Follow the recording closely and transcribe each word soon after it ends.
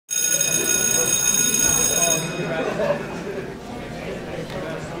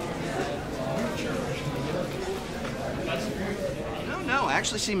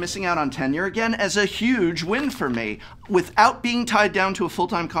actually see missing out on tenure again as a huge win for me. Without being tied down to a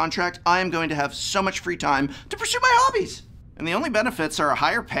full-time contract, I am going to have so much free time to pursue my hobbies. And the only benefits are a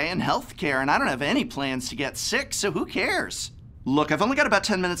higher pay and health care, and I don't have any plans to get sick, so who cares? Look, I've only got about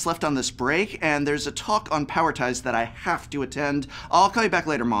 10 minutes left on this break, and there's a talk on power ties that I have to attend. I'll call you back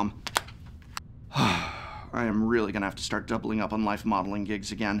later, Mom. I am really gonna have to start doubling up on life modeling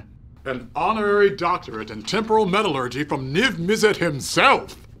gigs again. An honorary doctorate in temporal metallurgy from Niv Mizzet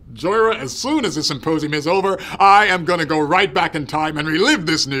himself. Joyra, as soon as the symposium is over, I am gonna go right back in time and relive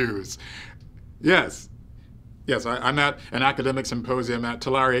this news. Yes, I'm at an academic symposium at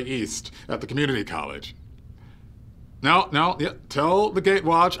Tolarian East at the community college. No, yeah, tell the gate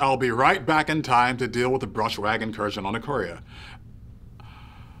watch I'll be right back in time to deal with the brushwag incursion on Ikoria.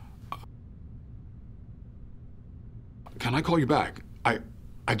 Can I call you back?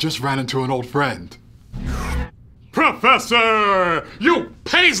 I just ran into an old friend. Professor! You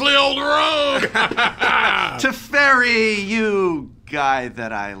paisley old rogue! Teferi, you guy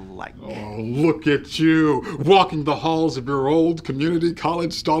that I like. Oh, look at you, walking the halls of your old community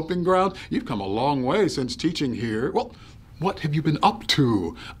college stomping ground. You've come a long way since teaching here. Well, what have you been up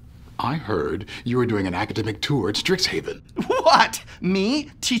to? I heard you were doing an academic tour at Strixhaven. What?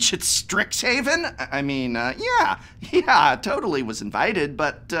 Me? Teach at Strixhaven? I mean, yeah, totally was invited,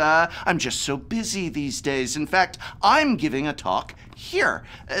 but I'm just so busy these days. In fact, I'm giving a talk here.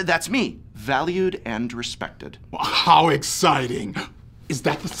 That's me, valued and respected. How exciting. Is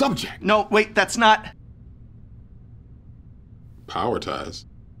that the subject? No, wait, that's not... Power ties.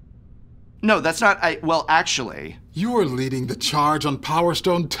 No, that's not, well, actually... You're leading the charge on Power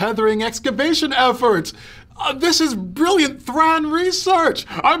Stone tethering excavation efforts! This is brilliant Thran research!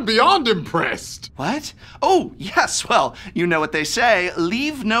 I'm beyond impressed! What? Oh, yes, well, you know what they say,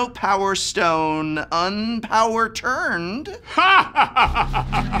 leave no Power Stone unpower-turned.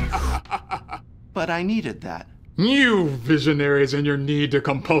 But I needed that. You visionaries and your need to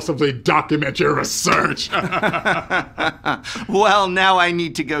compulsively document your research! Well, now I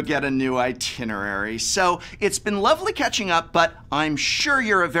need to go get a new itinerary. So, it's been lovely catching up, but I'm sure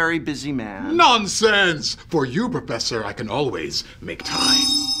you're a very busy man. Nonsense! For you, Professor, I can always make time.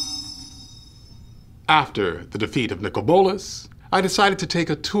 After the defeat of Nicobolus, I decided to take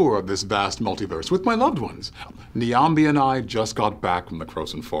a tour of this vast multiverse with my loved ones. Niambi and I just got back from the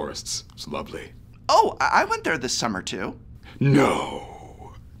Croson forests. It was lovely. Oh, I went there this summer, too.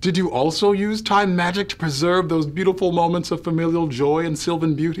 No. Did you also use time magic to preserve those beautiful moments of familial joy and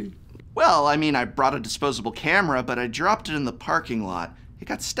sylvan beauty? Well, I mean, I brought a disposable camera, but I dropped it in the parking lot. It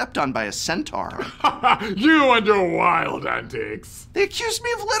got stepped on by a centaur. You and your wild antics. They accused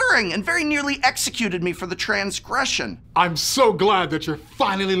me of littering and very nearly executed me for the transgression. I'm so glad that you're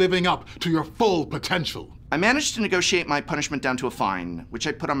finally living up to your full potential. I managed to negotiate my punishment down to a fine, which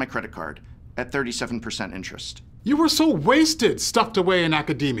I put on my credit card. At 37% interest. You were so wasted, stuffed away in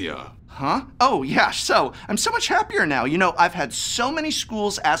academia. Huh? Oh, yeah, so I'm so much happier now. You know, I've had so many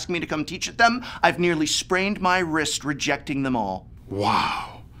schools ask me to come teach at them, I've nearly sprained my wrist rejecting them all.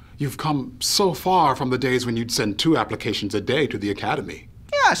 Wow. You've come so far from the days when you'd send 2 applications a day to the academy.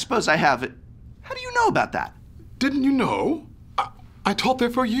 Yeah, I suppose I have it. How do you know about that? Didn't you know? I taught there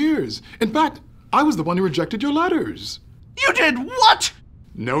for years. In fact, I was the one who rejected your letters. You did what?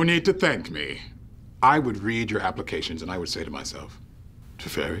 No need to thank me. I would read your applications and I would say to myself,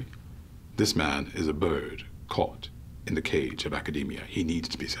 Teferi, this man is a bird caught in the cage of academia. He needs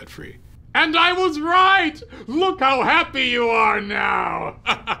to be set free. And I was right! Look how happy you are now!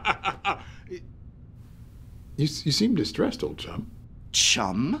 You seem distressed, old chum.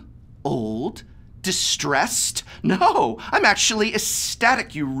 Chum? Old? Distressed? No, I'm actually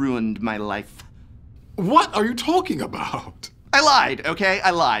ecstatic you ruined my life. What are you talking about? I lied, okay?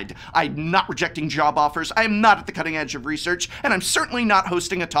 I lied. I'm not rejecting job offers, I am not at the cutting edge of research, and I'm certainly not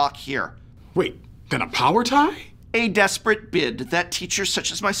hosting a talk here. Wait, then a power tie? A desperate bid that teachers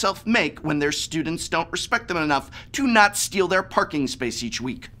such as myself make when their students don't respect them enough to not steal their parking space each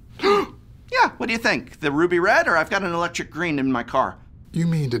week. Yeah, what do you think? The ruby red, or I've got an electric green in my car? You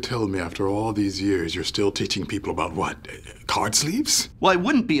mean to tell me after all these years you're still teaching people about what? Card sleeves? Well, I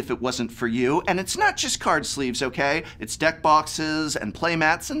wouldn't be if it wasn't for you, and it's not just card sleeves, okay? It's deck boxes and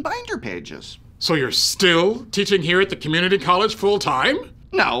playmats and binder pages. So you're still teaching here at the community college full-time?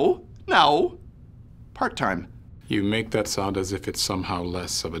 No. Part-time. You make that sound as if it's somehow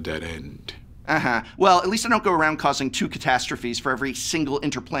less of a dead end. Uh-huh. Well, at least I don't go around causing 2 catastrophes for every single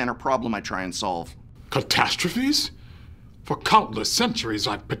interplanar problem I try and solve. Catastrophes? For countless centuries,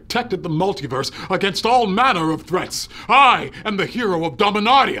 I've protected the multiverse against all manner of threats. I am the hero of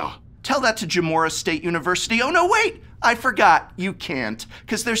Dominaria. Tell that to Jamora State University. Oh, no, wait! I forgot, you can't,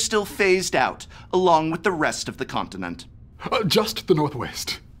 because they're still phased out, along with the rest of the continent. Just the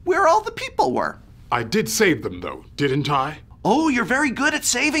Northwest. Where all the people were. I did save them, though, didn't I? Oh, you're very good at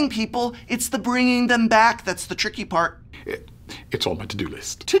saving people. It's the bringing them back that's the tricky part. It's on my to-do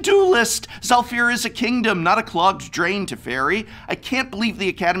list. To-do list! Zalfir is a kingdom, not a clogged drain, Teferi. I can't believe the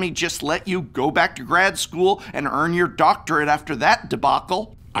Academy just let you go back to grad school and earn your doctorate after that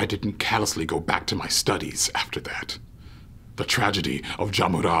debacle. I didn't callously go back to my studies after that. The tragedy of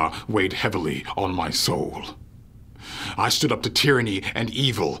Jamura weighed heavily on my soul. I stood up to tyranny and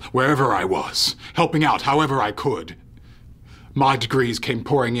evil wherever I was, helping out however I could. My degrees came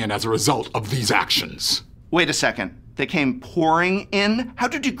pouring in as a result of these actions. Wait a second. They came pouring in? How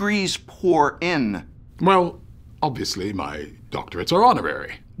do degrees pour in? Well, obviously my doctorates are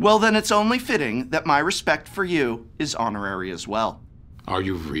honorary. Well, then it's only fitting that my respect for you is honorary as well. Are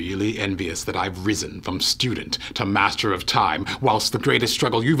you really envious that I've risen from student to master of time, whilst the greatest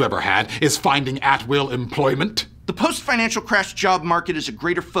struggle you've ever had is finding at-will employment? The post-financial crash job market is a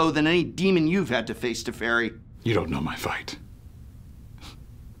greater foe than any demon you've had to face, Teferi. You don't know my fight.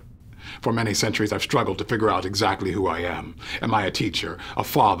 For many centuries, I've struggled to figure out exactly who I am. Am I a teacher, a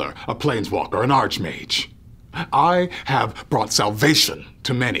father, a planeswalker, an archmage? I have brought salvation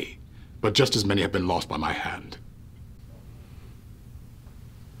to many, but just as many have been lost by my hand.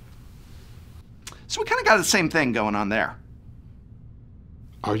 So we kind of got the same thing going on there.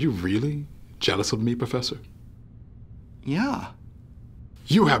 Are you really jealous of me, Professor? Yeah.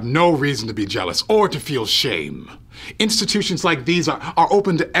 You have no reason to be jealous or to feel shame. Institutions like these are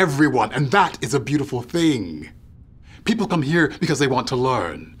open to everyone, and that is a beautiful thing. People come here because they want to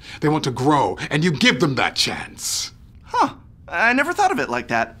learn. They want to grow, and you give them that chance. Huh. I never thought of it like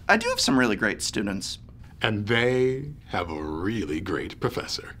that. I do have some really great students. And they have a really great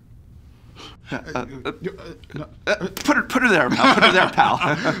professor. Put her there, pal. Put her there,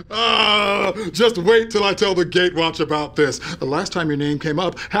 pal. Just wait till I tell the Gatewatch about this. The last time your name came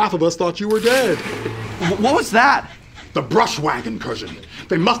up, half of us thought you were dead. What was that? The brush wagon incursion.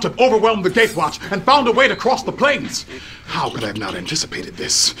 They must have overwhelmed the Gatewatch and found a way to cross the plains. How could I have not anticipated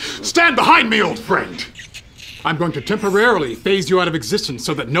this? Stand behind me, old friend. I'm going to temporarily phase you out of existence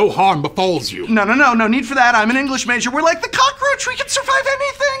so that no harm befalls you. No need for that. I'm an English major. We're like the cockroach. We can survive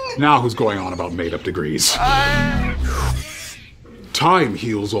anything. Now who's going on about made-up degrees? Time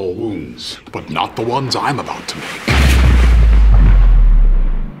heals all wounds, but not the ones I'm about to make.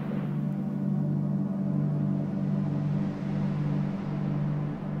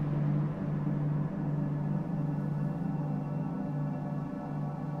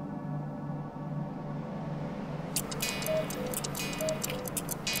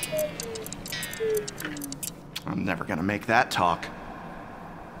 I'm never gonna make that talk.